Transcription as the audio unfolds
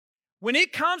when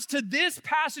it comes to this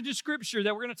passage of Scripture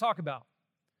that we're going to talk about,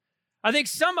 I think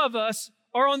some of us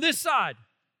are on this side.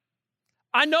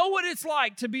 I know what it's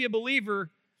like to be a believer.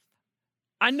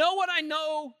 I know what I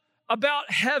know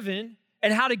about heaven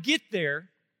and how to get there,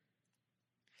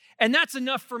 and that's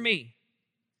enough for me.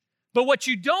 But what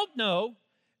you don't know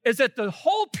is that the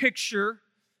whole picture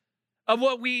of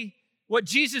what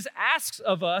Jesus asks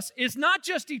of us is not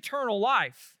just eternal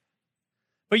life,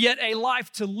 but yet a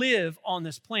life to live on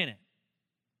this planet.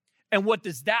 And what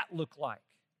does that look like?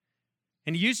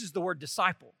 And he uses the word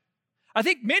disciple. I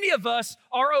think many of us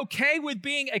are okay with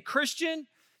being a Christian,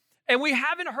 and we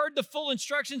haven't heard the full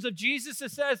instructions of Jesus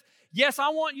that says, yes, I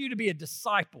want you to be a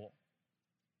disciple.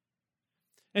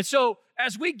 And so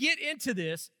as we get into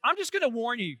this, I'm just going to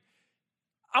warn you,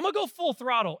 I'm going to go full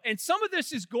throttle, and some of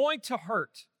this is going to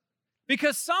hurt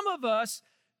because some of us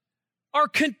are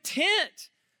content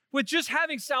with just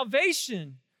having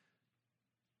salvation,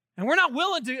 and we're not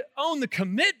willing to own the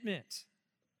commitment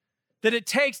that it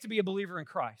takes to be a believer in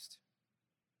Christ.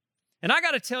 And I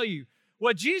got to tell you,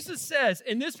 what Jesus says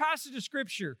in this passage of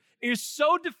Scripture is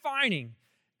so defining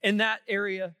in that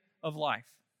area of life.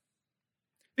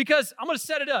 Because I'm going to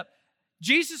set it up.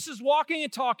 Jesus is walking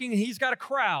and talking, and he's got a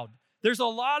crowd. There's a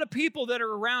lot of people that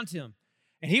are around him.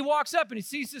 And he walks up and he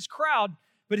sees this crowd.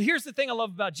 But here's the thing I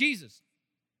love about Jesus.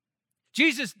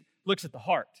 Jesus looks at the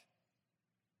heart.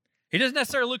 He doesn't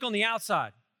necessarily look on the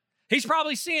outside. He's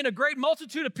probably seeing a great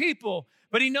multitude of people,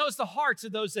 but he knows the hearts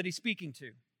of those that he's speaking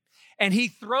to. And he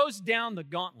throws down the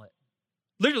gauntlet.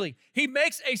 Literally, he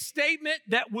makes a statement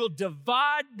that will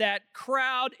divide that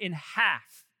crowd in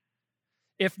half,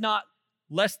 if not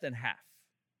less than half.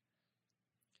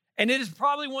 And it is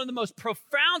probably one of the most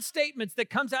profound statements that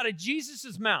comes out of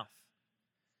Jesus' mouth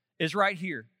is right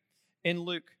here in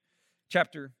Luke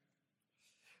chapter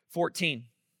 14.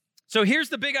 So here's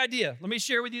the big idea. Let me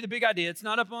share with you the big idea. It's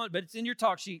not up on it, but it's in your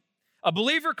talk sheet. A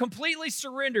believer completely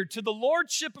surrendered to the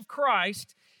lordship of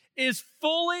Christ is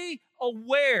fully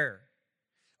aware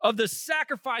of the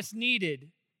sacrifice needed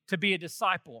to be a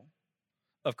disciple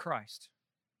of Christ.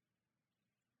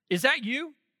 Is that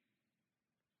you?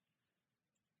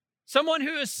 Someone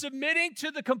who is submitting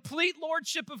to the complete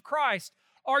lordship of Christ.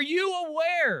 Are you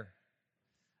aware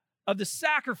of the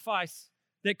sacrifice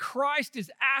that Christ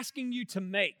is asking you to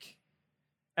make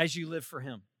as you live for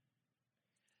him?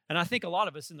 And I think a lot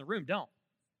of us in the room don't.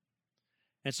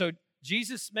 And so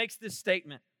Jesus makes this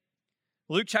statement.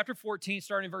 Luke chapter 14,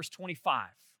 starting in verse 25.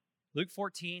 Luke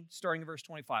 14, starting in verse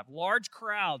 25. Large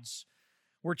crowds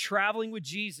were traveling with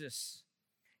Jesus,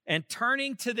 and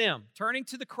turning to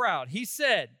the crowd, he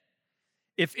said,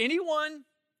 if anyone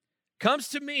comes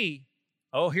to me,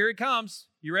 oh, here it comes.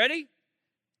 You ready?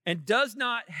 And does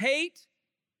not hate,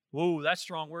 whoa, that's a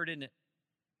strong word, isn't it?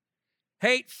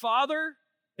 Hate father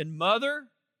and mother,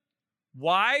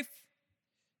 wife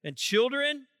and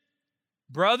children,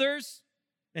 brothers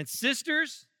and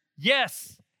sisters,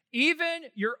 yes, even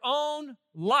your own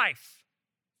life.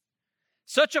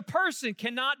 Such a person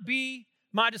cannot be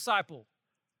my disciple.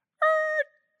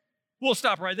 We'll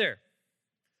stop right there.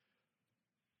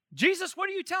 Jesus, what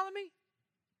are you telling me?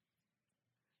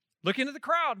 Look into the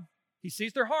crowd. He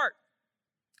sees their heart.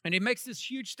 And he makes this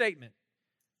huge statement.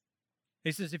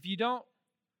 He says, if you don't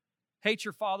hate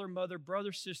your father, mother,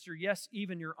 brother, sister, yes,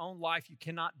 even your own life, you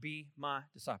cannot be my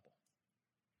disciple.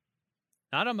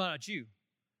 Now, I don't know about you.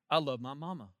 I love my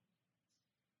mama.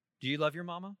 Do you love your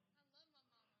mama? I love my mama.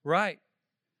 Right.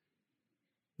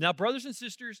 Now, brothers and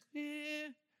sisters,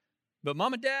 but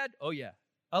mom and dad, oh yeah,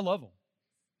 I love them.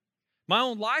 My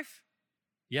own life,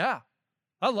 yeah,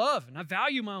 I love and I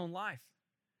value my own life.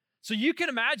 So you can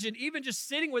imagine even just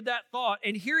sitting with that thought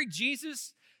and hearing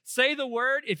Jesus say the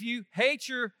word, if you hate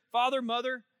your father,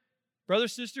 mother, brother,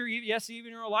 sister, yes,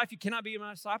 even your own life, you cannot be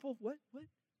my disciple. What?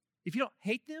 If you don't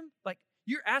hate them, like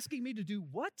you're asking me to do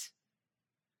what?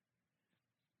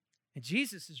 And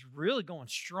Jesus is really going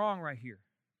strong right here.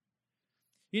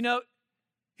 You know,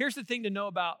 here's the thing to know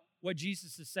about what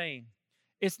Jesus is saying.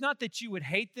 It's not that you would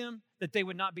hate them, that they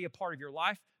would not be a part of your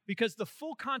life, because the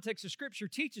full context of Scripture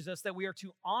teaches us that we are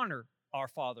to honor our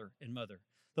father and mother.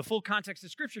 The full context of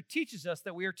Scripture teaches us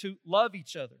that we are to love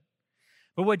each other.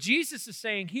 But what Jesus is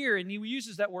saying here, and he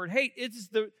uses that word hate, it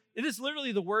is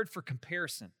literally the word for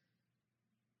comparison.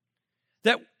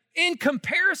 That in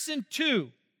comparison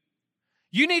to,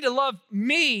 you need to love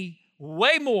me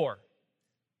way more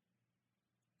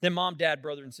than mom, dad,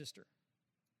 brother, and sister.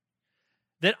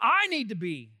 That I need to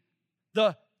be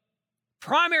the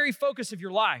primary focus of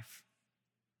your life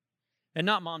and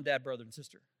not mom, dad, brother, and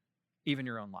sister, even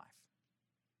your own life.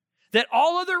 That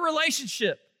all other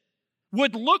relationship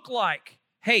would look like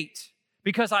hate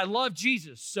because I love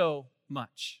Jesus so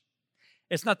much.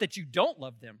 It's not that you don't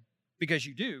love them, because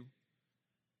you do.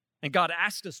 And God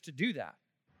asked us to do that.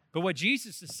 But what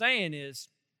Jesus is saying is,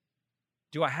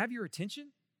 do I have your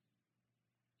attention?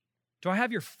 Do I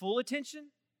have your full attention?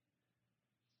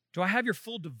 Do I have your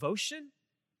full devotion?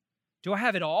 Do I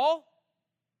have it all?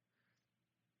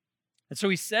 And so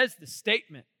he says the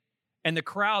statement, and the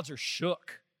crowds are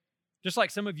shook. Just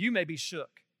like some of you may be shook.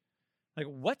 Like,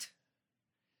 what?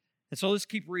 And so let's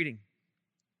keep reading.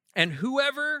 And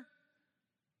whoever,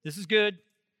 this is good,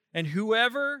 and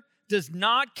whoever does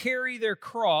not carry their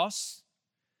cross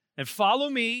and follow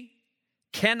me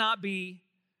cannot be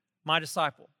my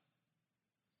disciple.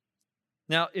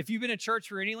 Now, if you've been in church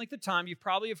for any length of time, you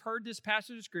probably have heard this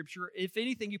passage of Scripture. If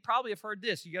anything, you probably have heard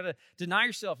this. You got to deny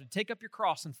yourself and take up your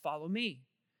cross and follow me.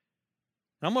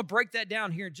 And I'm going to break that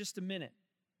down here in just a minute.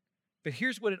 But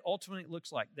here's what it ultimately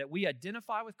looks like, that we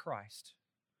identify with Christ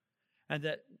and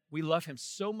that we love him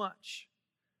so much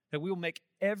that we will make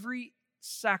every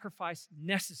sacrifice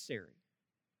necessary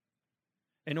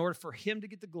in order for him to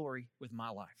get the glory with my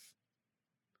life.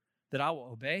 That I will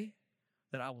obey,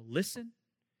 that I will listen,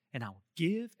 and I will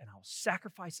give, and I will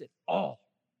sacrifice it all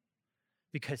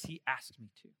because he asked me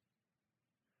to.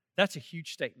 That's a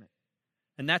huge statement.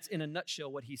 And that's in a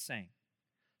nutshell what he's saying.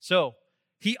 So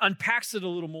he unpacks it a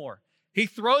little more. He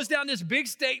throws down this big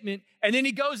statement, and then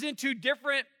he goes into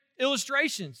different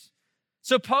illustrations.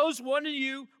 Suppose one of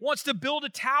you wants to build a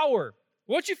tower.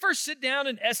 Won't you first sit down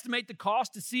and estimate the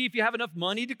cost to see if you have enough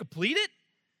money to complete it?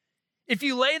 If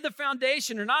you lay the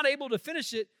foundation and are not able to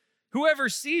finish it, whoever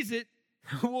sees it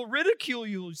will ridicule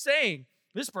you, saying,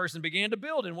 this person began to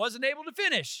build and wasn't able to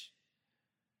finish.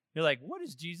 You're like, what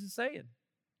is Jesus saying?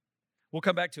 We'll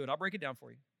come back to it. I'll break it down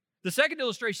for you. The second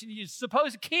illustration you use,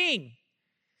 suppose a king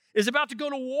is about to go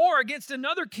to war against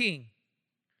another king.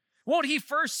 Won't he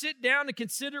first sit down and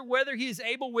consider whether he is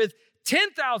able with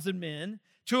 10,000 men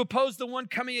to oppose the one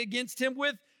coming against him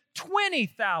with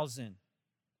 20,000?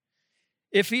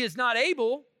 If he is not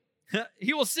able,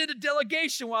 he will send a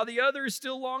delegation while the other is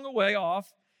still long away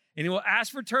off, and he will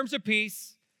ask for terms of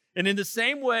peace. And in the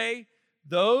same way,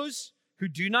 those who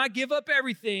do not give up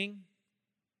everything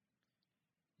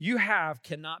you have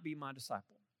cannot be my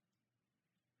disciple.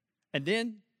 And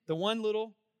then the one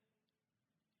little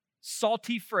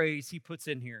salty phrase he puts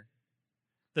in here,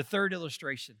 the third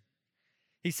illustration.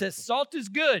 He says, salt is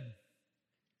good,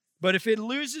 but if it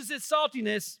loses its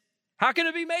saltiness, how can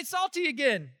it be made salty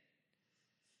again?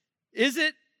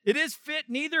 It is fit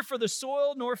neither for the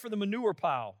soil nor for the manure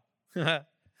pile. We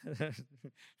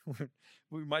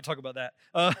might talk about that.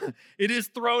 It is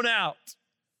thrown out.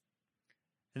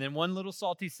 And then one little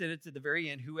salty sentence at the very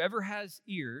end, whoever has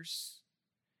ears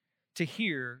to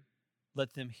hear,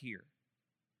 let them hear.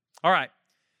 All right,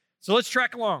 so let's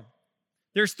track along.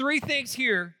 There's three things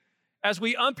here as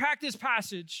we unpack this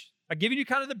passage. I've given you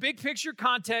kind of the big picture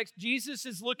context. Jesus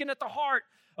is looking at the heart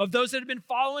of those that have been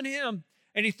following him,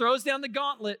 and he throws down the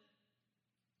gauntlet.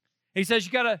 He says,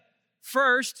 you got to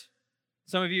first,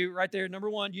 some of you right there, number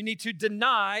one, you need to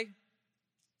deny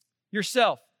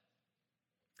yourself.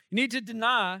 You need to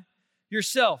deny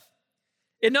yourself.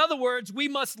 In other words, we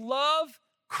must love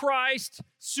Christ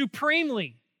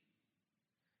supremely.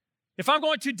 If I'm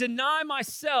going to deny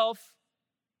myself,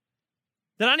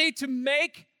 then I need to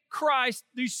make Christ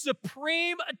the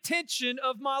supreme attention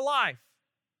of my life.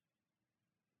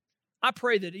 I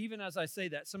pray that even as I say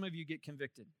that, some of you get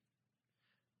convicted.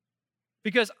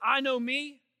 Because I know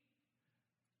me,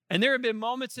 and there have been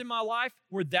moments in my life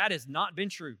where that has not been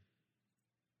true.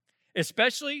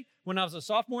 Especially when I was a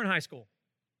sophomore in high school.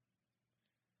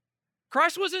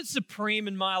 Christ wasn't supreme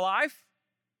in my life.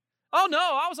 Oh no,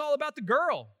 I was all about the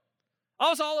girl. I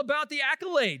was all about the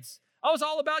accolades. I was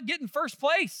all about getting first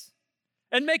place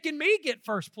and making me get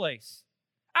first place.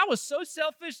 I was so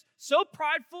selfish, so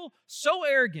prideful, so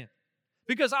arrogant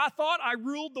because I thought I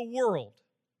ruled the world.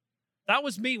 That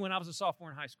was me when I was a sophomore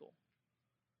in high school.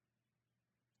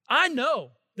 I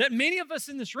know that many of us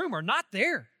in this room are not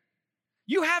there.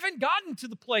 You haven't gotten to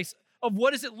the place of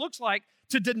what does it look like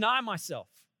to deny myself.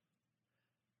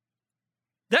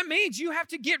 That means you have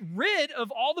to get rid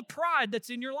of all the pride that's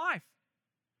in your life.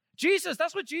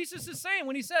 That's what Jesus is saying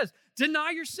when he says,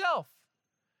 deny yourself.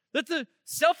 That the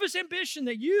selfish ambition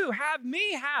that you have,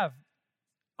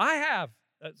 I have,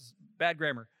 that's bad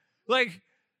grammar, that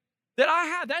I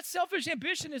have, that selfish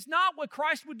ambition is not what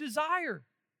Christ would desire.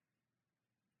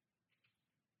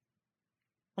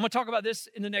 I'm going to talk about this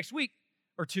in the next week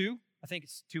or two. I think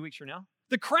it's 2 weeks from now.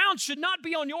 The crown should not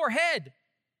be on your head.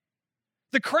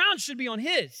 The crown should be on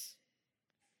his.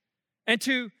 And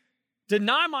to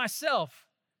deny myself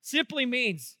simply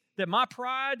means that my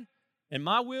pride and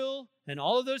my will and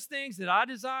all of those things that I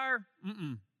desire,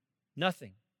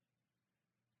 nothing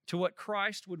to what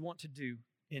Christ would want to do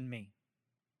in me.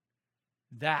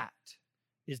 That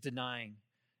is denying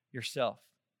yourself.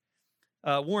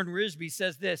 Warren Risby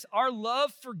says this: our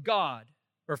love for God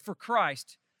or for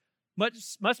Christ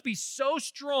must be so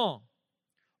strong,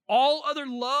 all other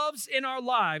loves in our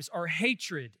lives are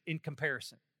hatred in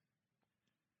comparison.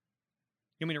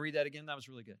 You want me to read that again? That was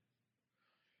really good.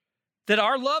 That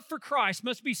our love for Christ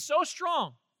must be so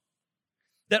strong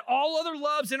that all other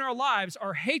loves in our lives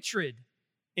are hatred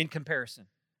in comparison.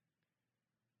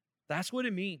 That's what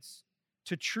it means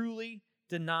to truly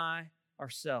deny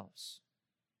ourselves.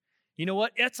 You know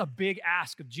what? It's a big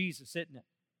ask of Jesus, isn't it?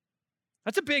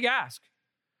 That's a big ask.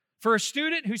 For a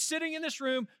student who's sitting in this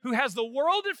room who has the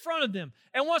world in front of them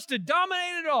and wants to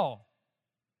dominate it all,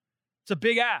 it's a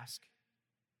big ask.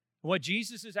 What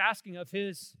Jesus is asking of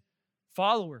his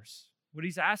followers, what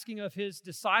he's asking of his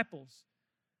disciples,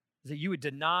 is that you would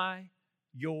deny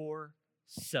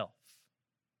yourself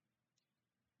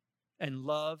and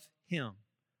love him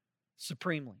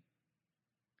supremely.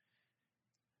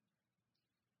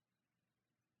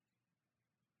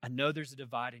 I know there's a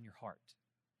divide in your heart.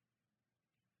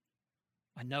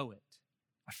 I know it.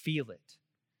 I feel it.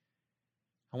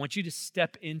 I want you to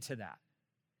step into that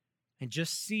and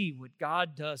just see what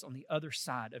God does on the other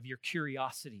side of your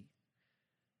curiosity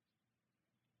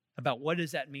about what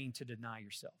does that mean to deny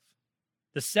yourself.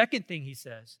 The second thing he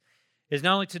says is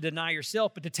not only to deny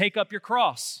yourself, but to take up your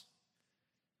cross.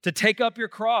 To take up your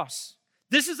cross.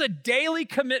 This is a daily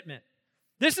commitment.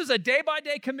 This is a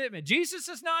day-by-day commitment. Jesus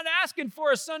is not asking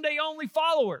for a Sunday-only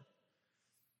follower.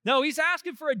 No, he's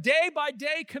asking for a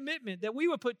day-by-day commitment that we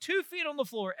would put 2 feet on the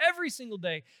floor every single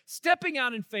day, stepping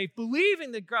out in faith,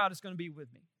 believing that God is going to be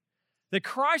with me, that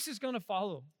Christ is going to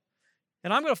follow,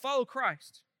 and I'm going to follow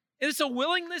Christ. And it's a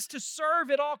willingness to serve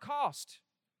at all cost.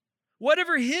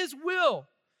 Whatever his will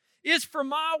is for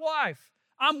my life,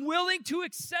 I'm willing to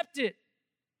accept it.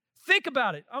 Think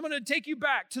about it. I'm going to take you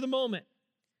back to the moment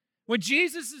when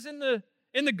Jesus is in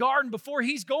the garden before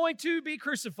he's going to be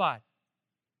crucified.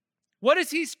 What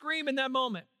does he scream in that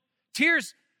moment?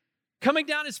 Tears coming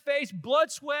down his face,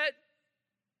 blood, sweat.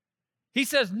 He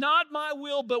says, not my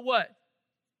will, but what?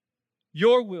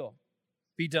 Your will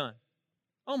be done.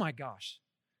 Oh my gosh.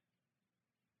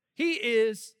 He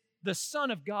is the Son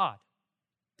of God.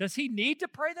 Does he need to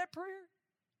pray that prayer?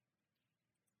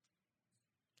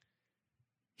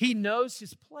 He knows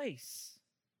his place.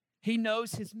 He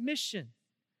knows his mission.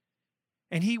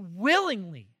 And he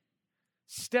willingly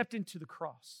stepped into the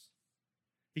cross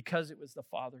because it was the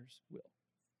Father's will.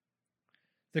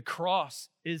 The cross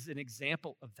is an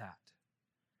example of that.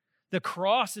 The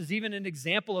cross is even an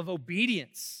example of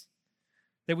obedience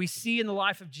that we see in the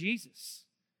life of Jesus.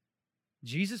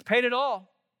 Jesus paid it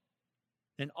all,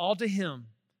 and all to him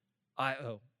I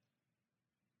owe.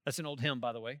 That's an old hymn,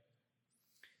 by the way.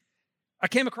 I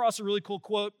came across a really cool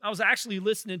quote. I was actually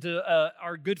listening to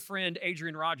our good friend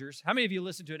Adrian Rogers. How many of you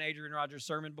listened to an Adrian Rogers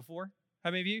sermon before?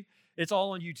 How many of you? It's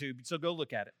all on YouTube, so go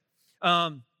look at it.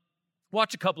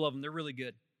 Watch a couple of them. They're really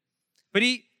good. But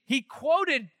he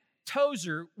quoted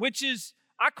Tozer, which is,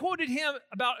 I quoted him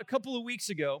about a couple of weeks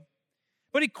ago,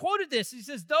 but he quoted this. He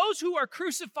says, those who are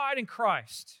crucified in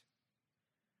Christ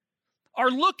are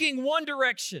looking one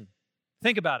direction.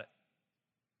 Think about it.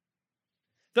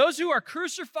 Those who are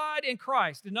crucified in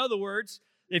Christ, in other words,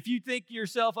 if you think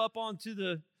yourself up on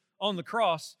the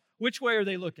cross, which way are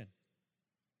they looking?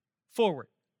 Forward.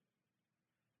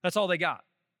 That's all they got.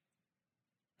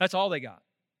 That's all they got.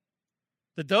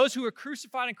 That those who are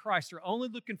crucified in Christ are only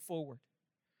looking forward.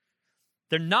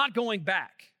 They're not going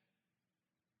back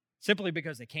simply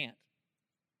because they can't.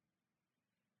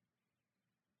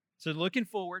 So looking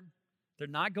forward, they're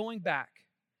not going back.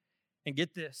 And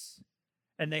get this,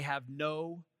 and they have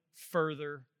no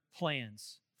further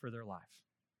plans for their life.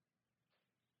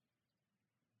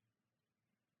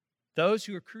 Those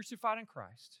who are crucified in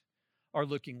Christ are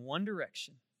looking one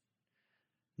direction,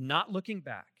 not looking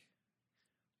back,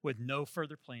 with no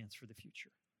further plans for the future.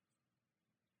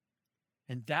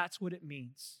 And that's what it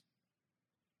means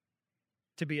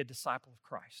to be a disciple of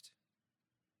Christ.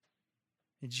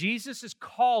 And Jesus is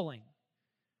calling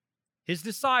his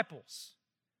disciples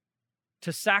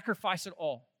to sacrifice it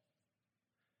all.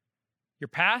 Your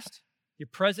past, your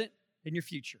present, and your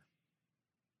future.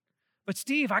 But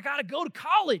Steve, I got to go to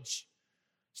college.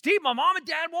 Steve, my mom and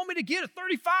dad want me to get a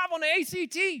 35 on the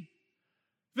ACT.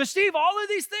 But Steve, all of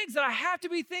these things that I have to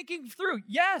be thinking through,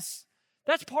 yes,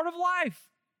 that's part of life.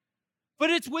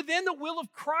 But it's within the will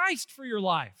of Christ for your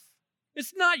life.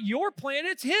 It's not your plan,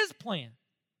 it's his plan.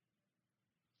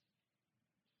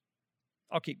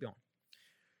 I'll keep going.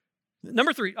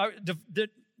 Number 3,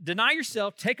 deny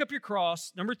yourself, take up your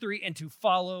cross. Number 3, and to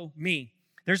follow me.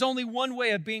 There's only one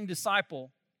way of being a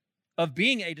disciple,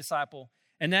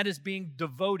 and that is being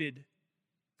devoted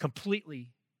completely,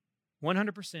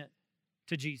 100%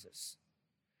 to Jesus.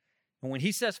 And when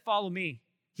he says, follow me,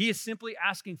 he is simply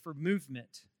asking for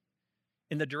movement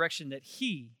in the direction that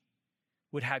he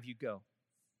would have you go.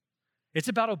 It's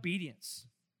about obedience.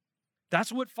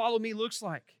 That's what follow me looks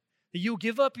like. That you'll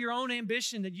give up your own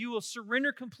ambition, that you will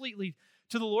surrender completely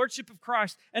to the lordship of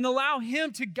Christ and allow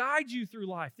him to guide you through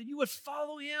life, that you would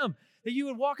follow him, that you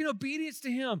would walk in obedience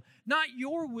to him. Not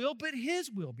your will, but his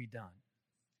will be done.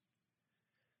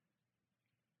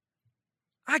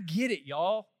 I get it,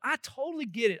 y'all. I totally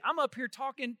get it. I'm up here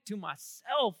talking to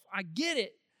myself. I get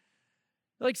it.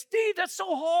 Like, Steve, that's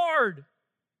so hard.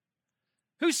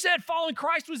 Who said following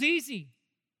Christ was easy?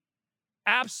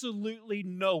 Absolutely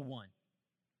no one.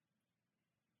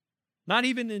 Not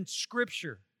even in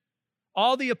Scripture.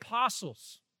 All the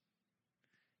apostles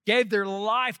gave their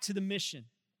life to the mission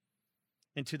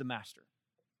and to the Master.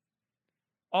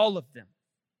 All of them.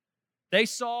 They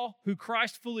saw who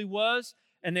Christ fully was,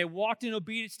 and they walked in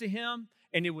obedience to him,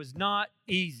 and it was not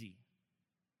easy.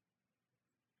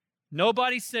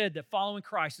 Nobody said that following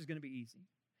Christ is going to be easy.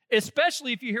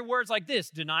 Especially if you hear words like this,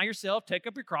 deny yourself, take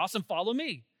up your cross, and follow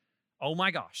me. Oh my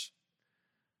gosh.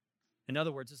 In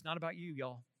other words, it's not about you,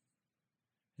 y'all.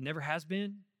 It never has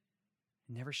been.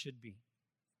 It never should be.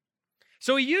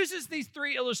 So he uses these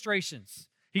 3 illustrations.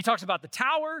 He talks about the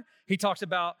tower, he talks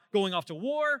about going off to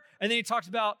war, and then he talks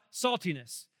about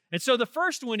saltiness. And so the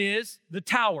first one is the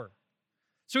tower.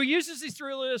 So he uses these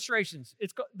 3 illustrations.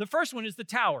 The first one is the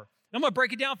tower. I'm going to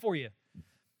break it down for you.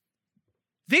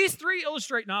 These 3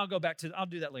 illustrate, I'll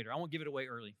do that later. I won't give it away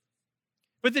early.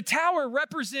 But the tower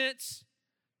represents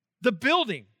the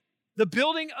building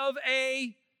of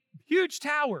a huge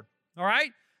tower, all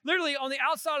right? Literally on the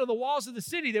outside of the walls of the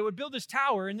city, they would build this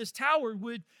tower, and this tower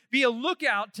would be a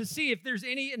lookout to see if there's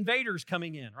any invaders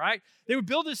coming in, right? They would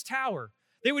build this tower.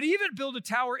 They would even build a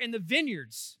tower in the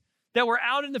vineyards that were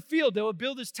out in the field. They would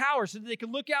build this tower so that they could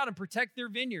look out and protect their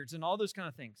vineyards and all those kind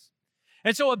of things.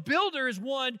 And so a builder is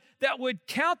one that would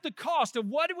count the cost of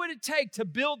what would it take to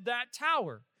build that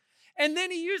tower. And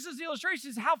then he uses the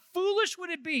illustrations. How foolish would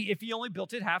it be if he only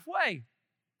built it halfway?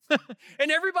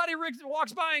 And everybody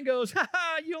walks by and goes, ha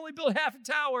ha, you only built half a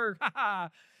tower. Ha ha,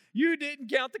 you didn't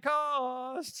count the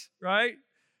cost, right?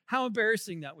 How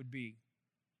embarrassing that would be.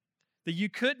 That you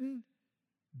couldn't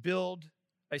build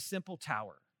a simple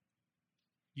tower.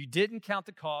 You didn't count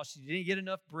the cost. You didn't get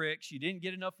enough bricks. You didn't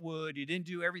get enough wood. You didn't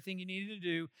do everything you needed to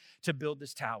do to build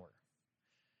this tower.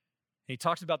 And he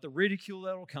talks about the ridicule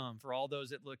that will come for all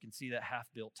those that look and see that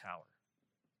half-built tower.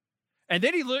 And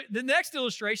then the next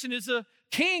illustration is a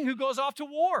king who goes off to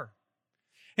war.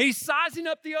 And he's sizing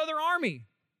up the other army.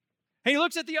 And he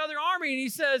looks at the other army and he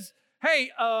says,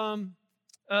 hey,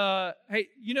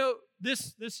 you know,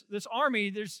 this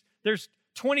army, there's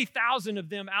 20,000 of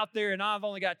them out there, and I've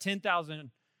only got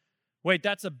 10,000. Wait,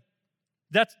 that's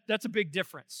a big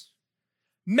difference.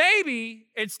 Maybe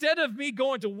instead of me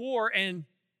going to war and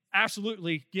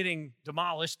absolutely getting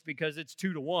demolished because it's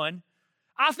 2-1,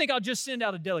 I think I'll just send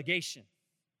out a delegation,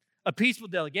 a peaceful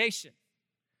delegation.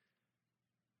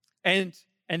 And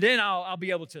then I'll be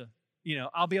able to,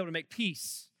 I'll be able to make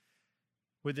peace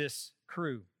with this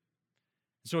crew.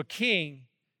 So a king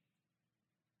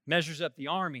measures up the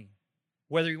army,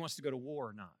 whether he wants to go to war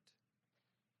or not.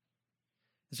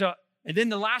 And then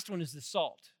the last one is the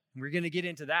salt. We're going to get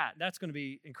into that. That's going to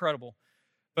be incredible.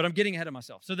 But I'm getting ahead of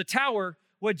myself. So the tower,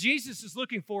 what Jesus is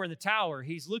looking for in the tower,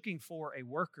 he's looking for a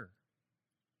worker.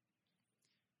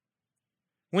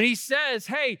 When he says,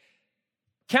 hey,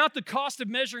 count the cost of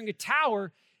measuring a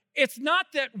tower, it's not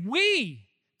that we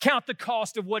count the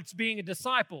cost of what's being a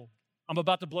disciple. I'm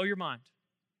about to blow your mind.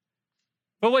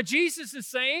 But what Jesus is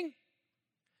saying,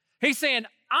 he's saying,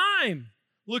 I'm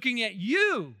looking at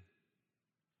you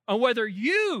on whether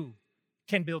you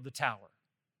can build the tower.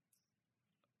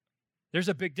 There's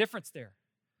a big difference there.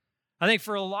 I think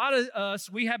for a lot of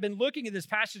us, we have been looking at this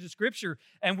passage of Scripture,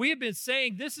 and we have been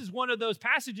saying this is one of those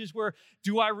passages where,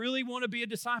 do I really want to be a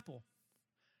disciple?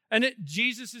 And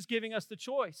Jesus is giving us the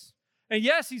choice. And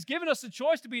yes, he's given us the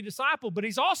choice to be a disciple, but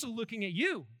he's also looking at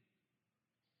you.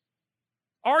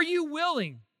 Are you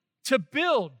willing to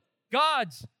build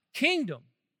God's kingdom?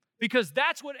 Because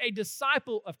that's what a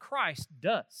disciple of Christ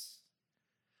does.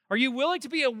 Are you willing to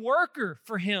be a worker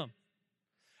for him?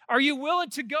 Are you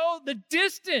willing to go the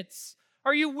distance?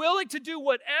 Are you willing to do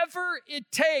whatever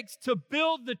it takes to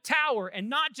build the tower and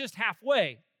not just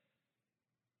halfway?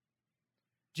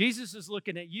 Jesus is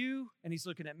looking at you and he's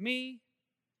looking at me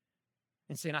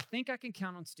and saying, I think I can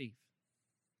count on Steve.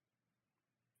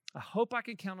 I hope I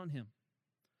can count on him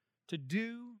to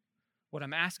do what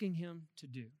I'm asking him to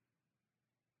do.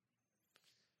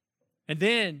 And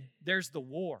then there's the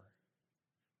war.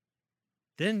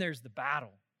 Then there's the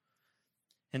battle.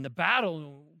 And the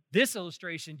battle, this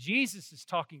illustration, Jesus is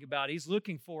talking about, he's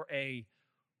looking for a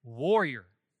warrior.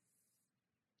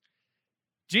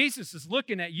 Jesus is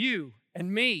looking at you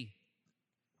and me,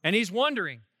 and he's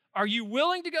wondering, are you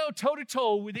willing to go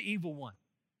toe-to-toe with the evil one?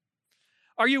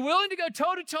 Are you willing to go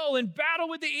toe-to-toe and battle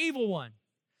with the evil one?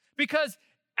 Because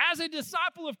as a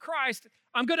disciple of Christ,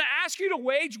 I'm going to ask you to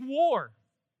wage war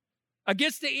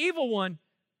against the evil one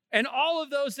and all of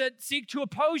those that seek to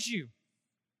oppose you.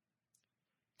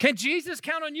 Can Jesus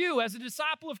count on you as a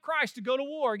disciple of Christ to go to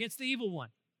war against the evil one?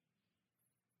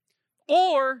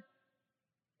 Or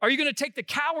are you going to take the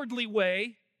cowardly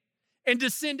way and to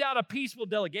send out a peaceful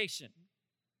delegation?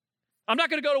 I'm not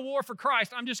going to go to war for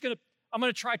Christ. I'm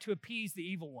going to try to appease the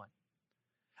evil one.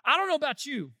 I don't know about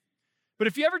you, but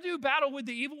if you ever do battle with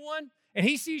the evil one and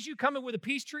he sees you coming with a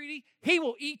peace treaty, he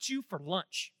will eat you for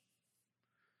lunch.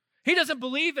 He doesn't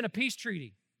believe in a peace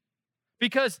treaty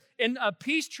because in a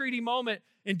peace treaty moment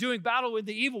in doing battle with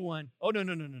the evil one, oh, no.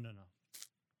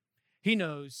 He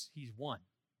knows he's won.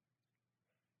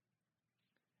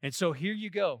 And so here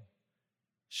you go.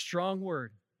 Strong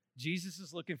word. Jesus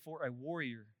is looking for a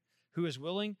warrior who is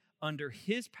willing under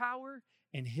his power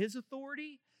and his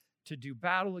authority to do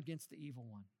battle against the evil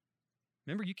one.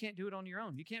 Remember, you can't do it on your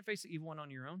own. You can't face the evil one on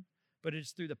your own, but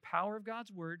it's through the power of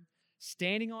God's word,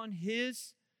 standing on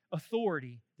his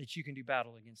authority, that you can do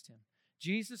battle against him.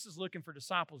 Jesus is looking for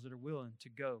disciples that are willing to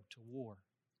go to war.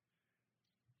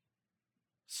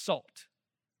 Salt.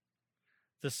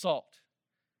 The salt.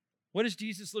 What is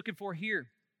Jesus looking for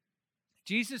here?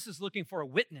 Jesus is looking for a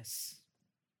witness.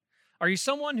 Are you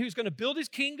someone who's going to build his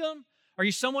kingdom? Are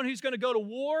you someone who's going to go to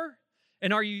war?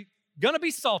 And are you going to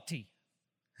be salty?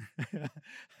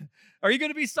 Are you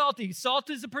going to be salty? Salt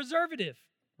is a preservative,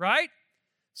 right?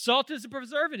 Salt is a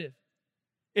preservative.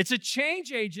 It's a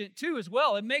change agent too as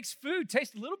well. It makes food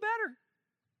taste a little better.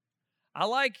 I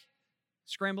like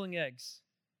scrambling eggs,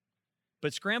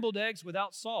 but scrambled eggs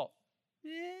without salt.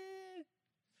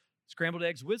 Scrambled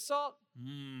eggs with salt?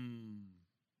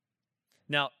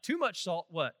 Now, too much salt,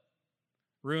 what?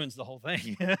 Ruins the whole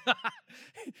thing.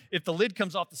 If the lid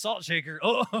comes off the salt shaker,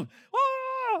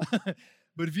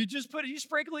 but if you just you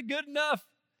sprinkle it good enough,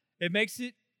 it makes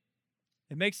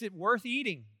it worth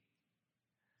eating.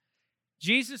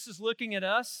 Jesus is looking at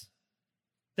us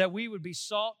that we would be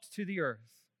salt to the earth.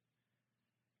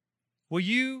 Will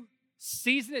you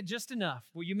season it just enough?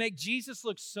 Will you make Jesus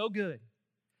look so good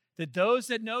that those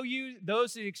that know you,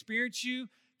 those that experience you,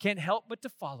 can't help but to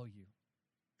follow you?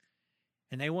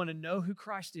 And they want to know who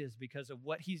Christ is because of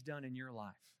what he's done in your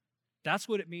life. That's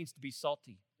what it means to be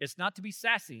salty. It's not to be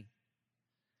sassy,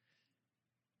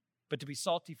 but to be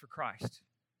salty for Christ.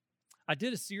 I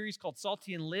did a series called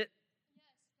Salty and Lit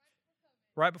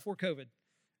right before COVID.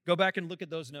 Go back and look at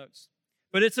those notes.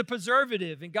 But it's a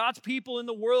preservative, and God's people in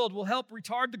the world will help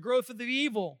retard the growth of the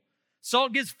evil.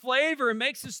 Salt gives flavor and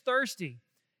makes us thirsty.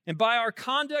 And by our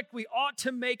conduct, we ought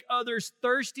to make others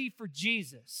thirsty for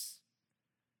Jesus.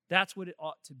 That's what it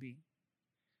ought to be.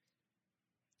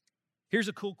 Here's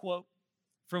a cool quote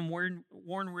from Warren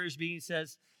Wiersbe. He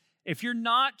says, if you're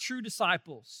not true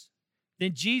disciples,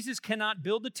 then Jesus cannot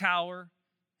build the tower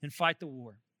and fight the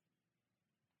war.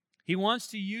 He wants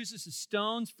to use us as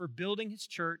stones for building his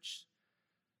church,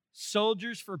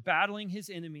 soldiers for battling his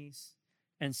enemies,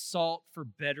 and salt for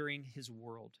bettering his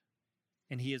world.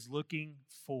 And he is looking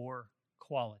for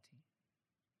quality.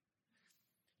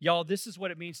 Y'all, this is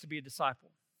what it means to be a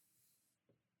disciple.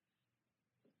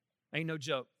 Ain't no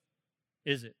joke,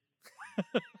 is it?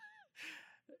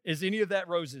 Is any of that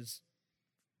roses?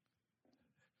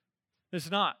 It's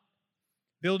not.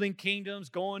 Building kingdoms,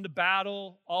 going to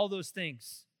battle, all those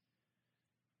things.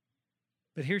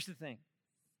 But here's the thing.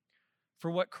 For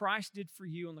what Christ did for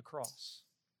you on the cross,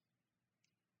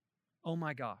 oh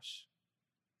my gosh.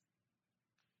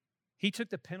 He took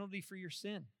the penalty for your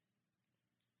sin.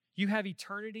 You have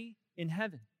eternity in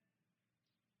heaven.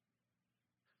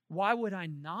 Why would I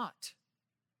not?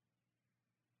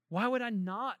 Why would I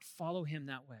not follow him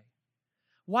that way?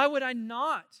 Why would I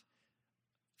not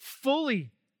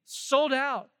fully sold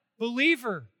out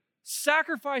believer,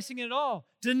 sacrificing it all,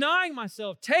 denying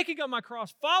myself, taking up my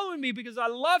cross, following me because I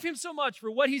love him so much for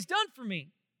what he's done for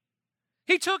me?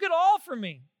 He took it all from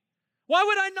me. Why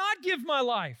would I not give my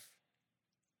life?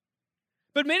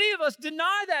 But many of us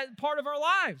deny that part of our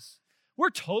lives. We're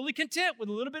totally content with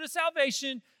a little bit of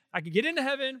salvation. I can get into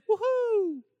heaven.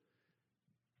 Woohoo!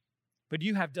 But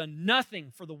you have done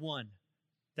nothing for the one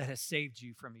that has saved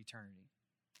you from eternity.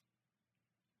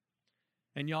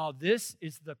 And y'all, this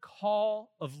is the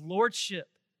call of lordship.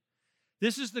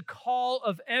 This is the call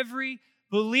of every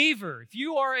believer. If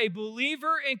you are a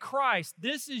believer in Christ,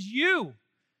 this is you.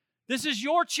 This is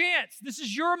your chance. This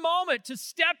is your moment to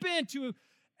step into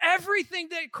everything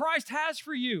that Christ has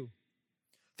for you.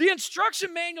 The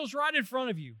instruction manual is right in front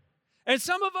of you. And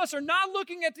some of us are not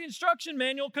looking at the instruction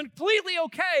manual completely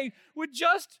okay with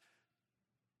just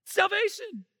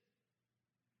salvation.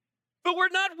 But we're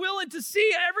not willing to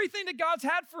see everything that God's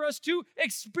had for us to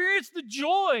experience the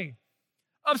joy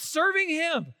of serving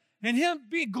Him and Him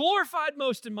being glorified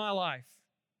most in my life.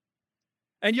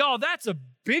 And y'all, that's a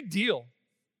big deal.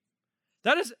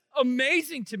 That is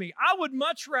amazing to me. I would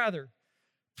much rather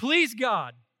please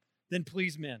God than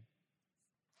please men.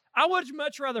 I would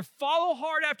much rather follow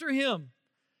hard after Him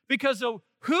because of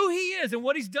who He is and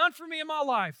what He's done for me in my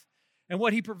life and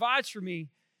what He provides for me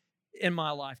in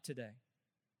my life today.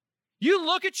 You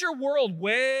look at your world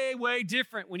way, way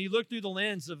different when you look through the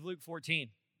lens of Luke 14.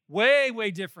 Way,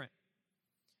 way different.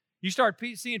 You start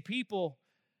seeing people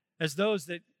as those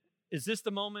that, is this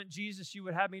the moment, Jesus, you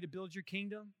would have me to build your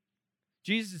kingdom?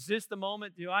 Jesus, is this the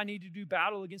moment, do I need to do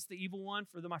battle against the evil one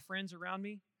for my friends around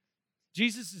me?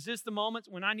 Jesus, is this the moment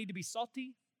when I need to be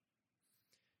salty?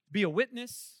 Be a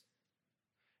witness?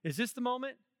 Is this the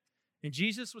moment? And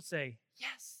Jesus would say,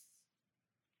 yes.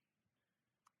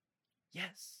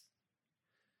 Yes.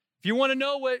 If you want to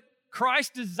know what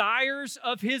Christ desires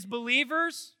of His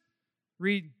believers,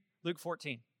 read Luke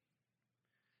 14.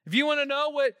 If you want to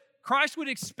know what Christ would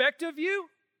expect of you,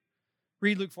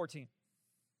 read Luke 14.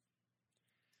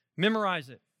 Memorize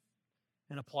it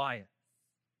and apply it.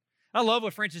 I love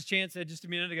what Francis Chan said just a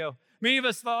minute ago. Many of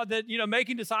us thought that,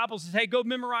 making disciples is, hey, go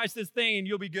memorize this thing and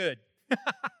you'll be good.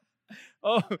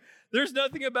 Oh, there's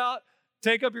nothing about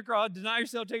take up your cross, deny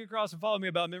yourself, take a cross, and follow me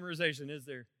about memorization, is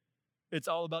there? It's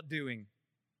all about doing.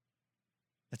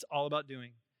 It's all about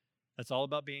doing. That's all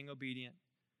about being obedient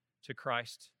to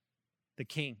Christ, the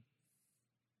King.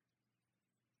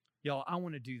 Y'all, I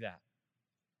want to do that.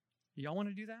 Y'all want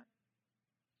to do that?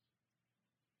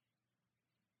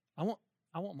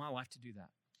 I want my life to do that.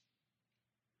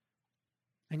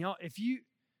 And y'all, if you,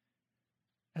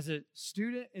 as a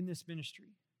student in this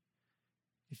ministry,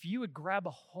 if you would grab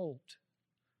a hold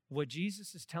of what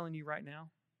Jesus is telling you right now,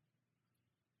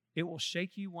 it will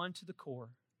shake you one to the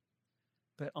core.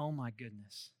 But oh my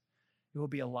goodness, it will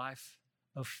be a life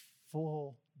of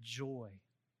full joy.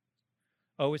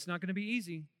 Oh, it's not going to be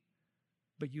easy,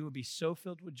 but you will be so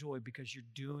filled with joy because you're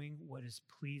doing what is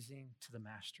pleasing to the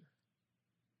Master.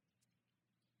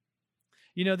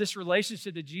 This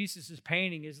relationship that Jesus is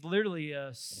painting is literally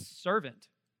a servant,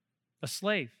 a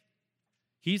slave.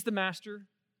 He's the master,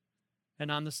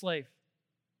 and I'm the slave.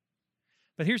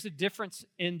 But here's the difference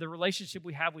in the relationship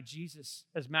we have with Jesus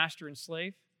as master and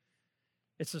slave.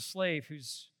 It's a slave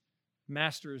whose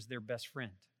master is their best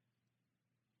friend.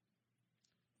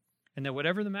 And that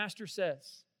whatever the master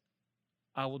says,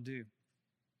 I will do.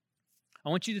 I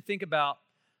want you to think about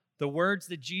the words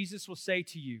that Jesus will say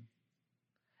to you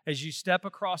as you step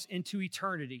across into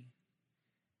eternity.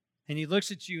 And He looks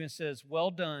at you and says,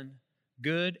 well done,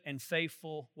 good and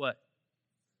faithful, what?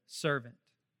 Servant.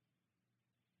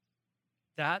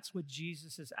 That's what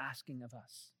Jesus is asking of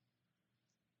us.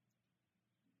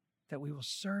 That we will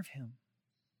serve Him.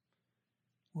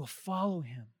 We'll follow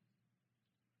Him.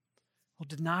 We'll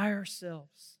deny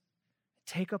ourselves.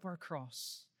 Take up our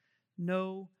cross.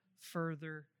 No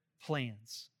further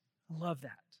plans. I love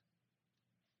that.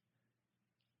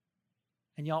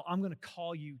 And y'all, I'm going to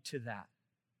call you to that.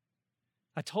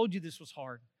 I told you this was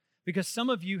hard because some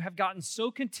of you have gotten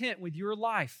so content with your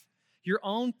life, your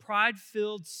own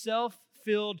pride-filled,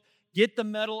 self-filled, get the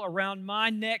medal around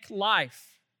my neck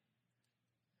life.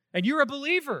 And you're a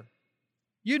believer.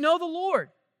 You know the Lord.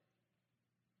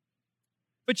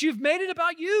 But you've made it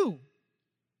about you.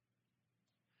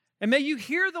 And may you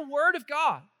hear the word of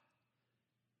God.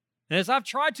 And as I've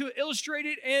tried to illustrate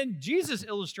it, and Jesus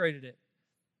illustrated it,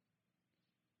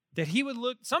 that He would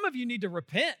look, some of you need to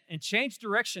repent and change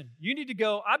direction. You need to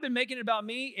go, I've been making it about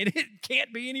me, and it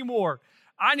can't be anymore.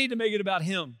 I need to make it about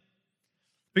Him.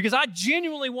 Because I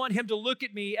genuinely want Him to look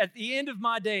at me at the end of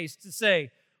my days to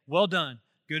say, well done,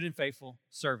 good and faithful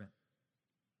servant.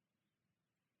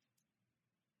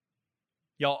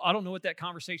 Y'all, I don't know what that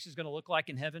conversation is going to look like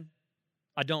in heaven.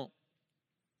 I don't.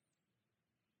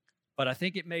 But I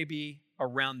think it may be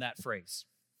around that phrase.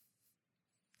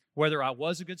 Whether I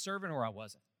was a good servant or I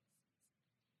wasn't.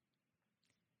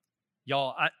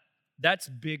 Y'all, that's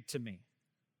big to me.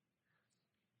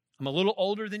 I'm a little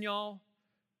older than y'all.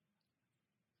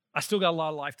 I still got a lot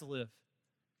of life to live.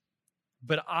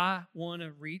 But I want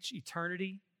to reach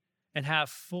eternity and have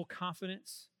full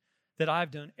confidence that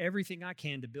I've done everything I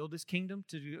can to build His kingdom,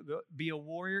 to be a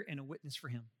warrior and a witness for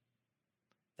Him.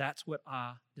 That's what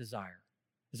I desire.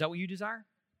 Is that what you desire?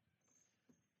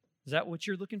 Is that what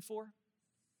you're looking for?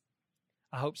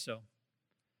 I hope so.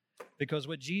 Because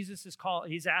what Jesus is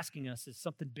He's asking us is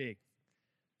something big.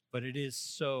 But it is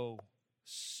so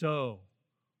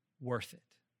worth it.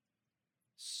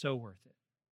 So worth it.